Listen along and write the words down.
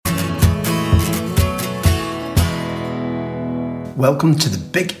Welcome to the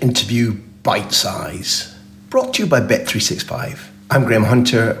big interview BITESIZE, brought to you by Bet365. I'm Graham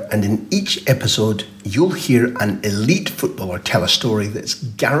Hunter, and in each episode, you'll hear an elite footballer tell a story that's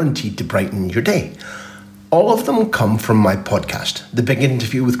guaranteed to brighten your day. All of them come from my podcast, The Big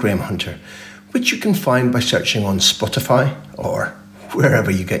Interview with Graham Hunter, which you can find by searching on Spotify or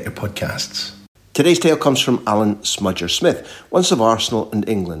wherever you get your podcasts. Today's tale comes from Alan Smudger Smith, once of Arsenal and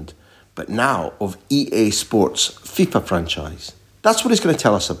England, but now of EA Sports' FIFA franchise. That's what he's going to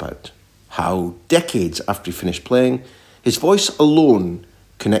tell us about. How, decades after he finished playing, his voice alone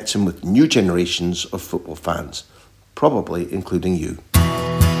connects him with new generations of football fans, probably including you.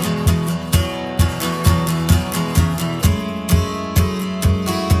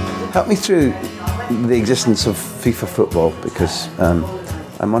 Help me through the existence of FIFA football, because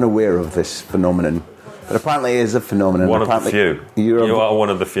I'm unaware of this phenomenon. But apparently it is a phenomenon. One of the few. You are one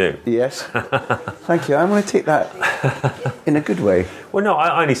of the few. Yes. Thank you. I'm going to take that in a good way. Well, no,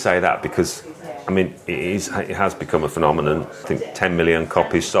 I only say that because, I mean, it has become a phenomenon. I think 10 million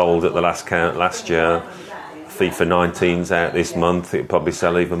copies sold at the last count last year. FIFA 19's out this month. It'll probably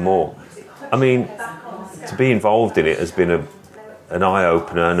sell even more. I mean, to be involved in it has been an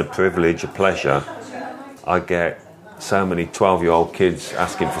eye-opener and a privilege, a pleasure. I get so many 12-year-old kids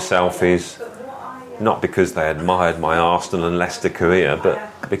asking for selfies, not because they admired my Arsenal and Leicester career, but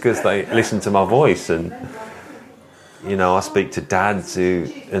because they listen to my voice. And, you know, I speak to dads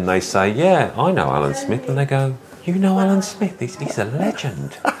and they say, yeah, I know Alan Smith. And they go, you know Alan Smith? He's a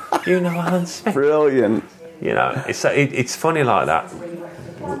legend. You know Alan Smith? Brilliant. You know, it's funny like that,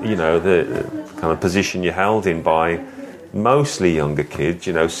 you know, the kind of position you're held in by mostly younger kids.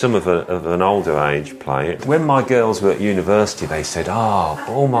 You know, some of an older age play it. When my girls were at university, they said,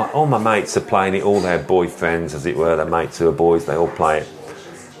 all my mates are playing it, all their boyfriends, as it were, their mates who are boys, they all play it.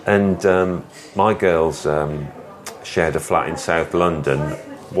 And my girls shared a flat in South London.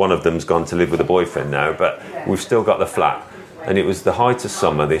 One of them's gone to live with a boyfriend now, but we've still got the flat. And it was the height of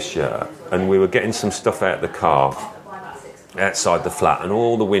summer this year, and we were getting some stuff out of the car outside the flat, and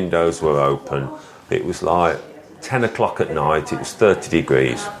all the windows were open. It was like 10 o'clock at night, it was 30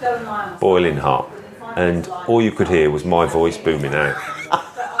 degrees, boiling hot, and all you could hear was my voice booming out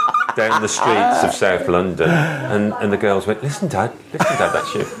down the streets of South London, and the girls went, listen Dad,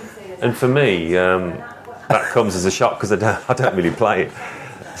 that's you. And for me, that comes as a shock because I don't really play it,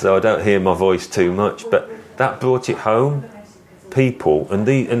 so I don't hear my voice too much, but that brought it home. People, and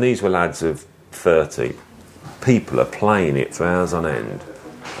these were lads of 30, people are playing it for hours on end,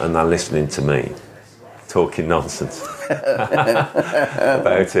 and they're listening to me talking nonsense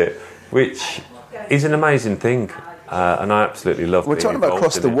about it, which is an amazing thing, and I absolutely love. We're talking about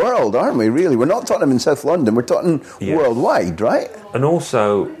across the world, aren't we? Really, we're not talking in South London. We're talking worldwide, right? And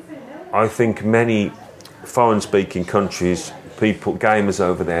also, I think many foreign-speaking countries, people, gamers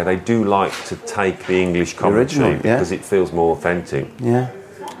over there, they do like to take the English commentary because it feels more authentic. Yeah,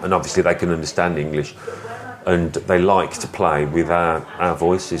 and obviously they can understand English, and they like to play with our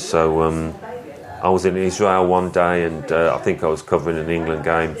voices. So. I was in Israel one day, and I think I was covering an England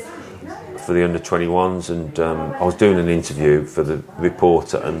game for the under-21s, and I was doing an interview for the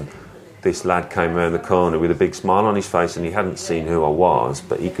reporter, and this lad came around the corner with a big smile on his face, and he hadn't seen who I was,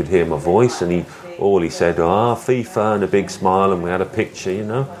 but he could hear my voice, and he said, FIFA, and a big smile, and we had a picture, you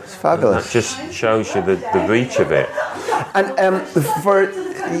know. It's fabulous. And that just shows you the reach of it. And for,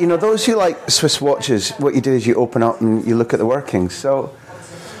 you know, those who like Swiss watches, what you do is you open up and you look at the workings. So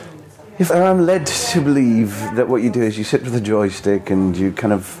if I'm led to believe that what you do is you sit with a joystick and you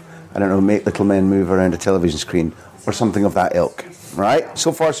kind of, I don't know, make little men move around a television screen or something of that ilk, right?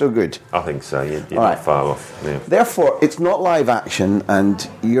 So far, so good. I think so. You're not far off. Yeah. Therefore, it's not live action, and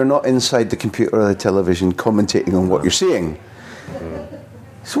you're not inside the computer or the television commentating on what you're seeing.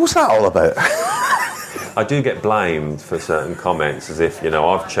 So what's that all about? I do get blamed for certain comments as if, you know,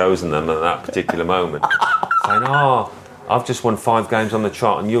 I've chosen them at that particular moment. Saying, I've just won 5 games on the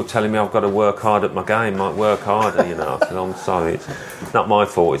trot, and you're telling me I've got to work hard at my game, might work harder, you know. I said, I'm sorry, it's not my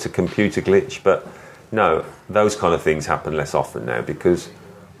fault, it's a computer glitch. But no, those kind of things happen less often now, because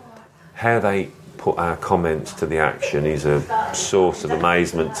how they put our comments to the action is a source of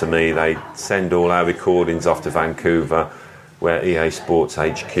amazement to me. They send all our recordings off to Vancouver, where EA Sports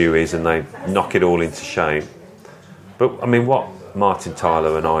HQ is, and they knock it all into shape. But, I mean, what Martin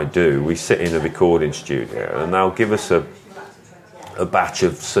Tyler and I do, we sit in a recording studio, and they'll give us a batch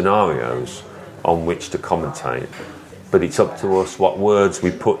of scenarios on which to commentate, but it's up to us what words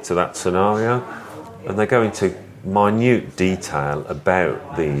we put to that scenario, and they go into minute detail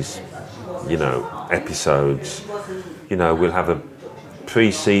about these, you know, episodes. You know, we'll have a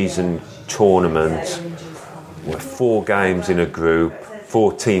pre-season tournament 4 games in a group,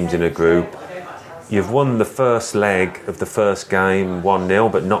 4 teams in a group. You've won the first leg of the first game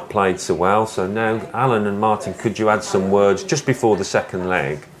 1-0, but not played so well. So now, Alan and Martin, could you add some words just before the second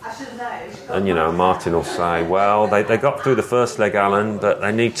leg? And, Martin will say, well, they got through the first leg, Alan, but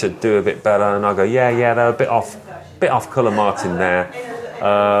they need to do a bit better. And I go, yeah, they're a bit off colour, Martin, there.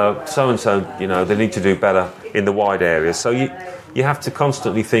 So-and-so, they need to do better in the wide areas. So you have to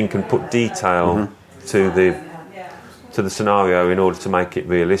constantly think and put detail to the scenario in order to make it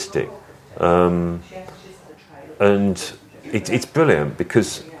realistic. And it's brilliant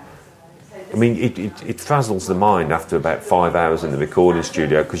because, it frazzles the mind after about 5 hours in the recording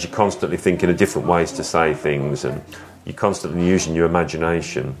studio because you're constantly thinking of different ways to say things and you're constantly using your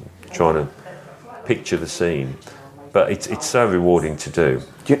imagination, trying to picture the scene. But it's so rewarding to do.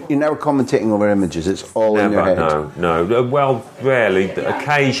 You're never commentating over images, it's all in your head? No. Well, rarely.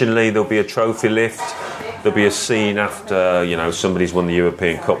 Occasionally there'll be a trophy lift, there'll be a scene after, somebody's won the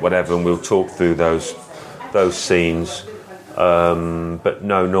European Cup, whatever, and we'll talk through those scenes. But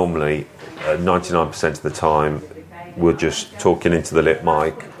no, normally, 99% of the time, we're just talking into the lip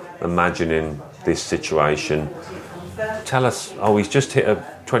mic, imagining this situation. Tell us, he's just hit a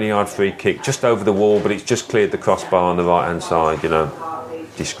 20-yard free kick just over the wall, but it's just cleared the crossbar on the right-hand side,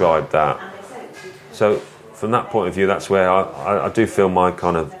 describe that. So from that point of view, that's where I do feel my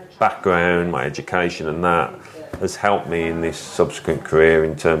kind of background, my education and that has helped me in this subsequent career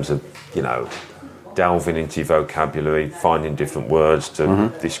in terms of, delving into vocabulary, finding different words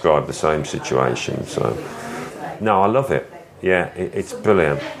to describe the same situation. So, no, I love it. Yeah, it's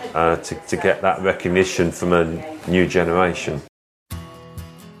brilliant to get that recognition from a new generation.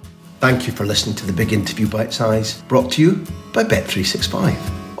 Thank you for listening to the Big Interview Bite Size, brought to you by Bet365.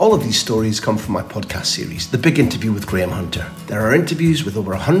 All of these stories come from my podcast series, The Big Interview with Graham Hunter. There are interviews with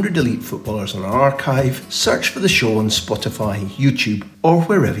over 100 elite footballers on our archive. Search for the show on Spotify, YouTube, or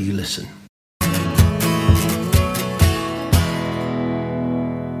wherever you listen.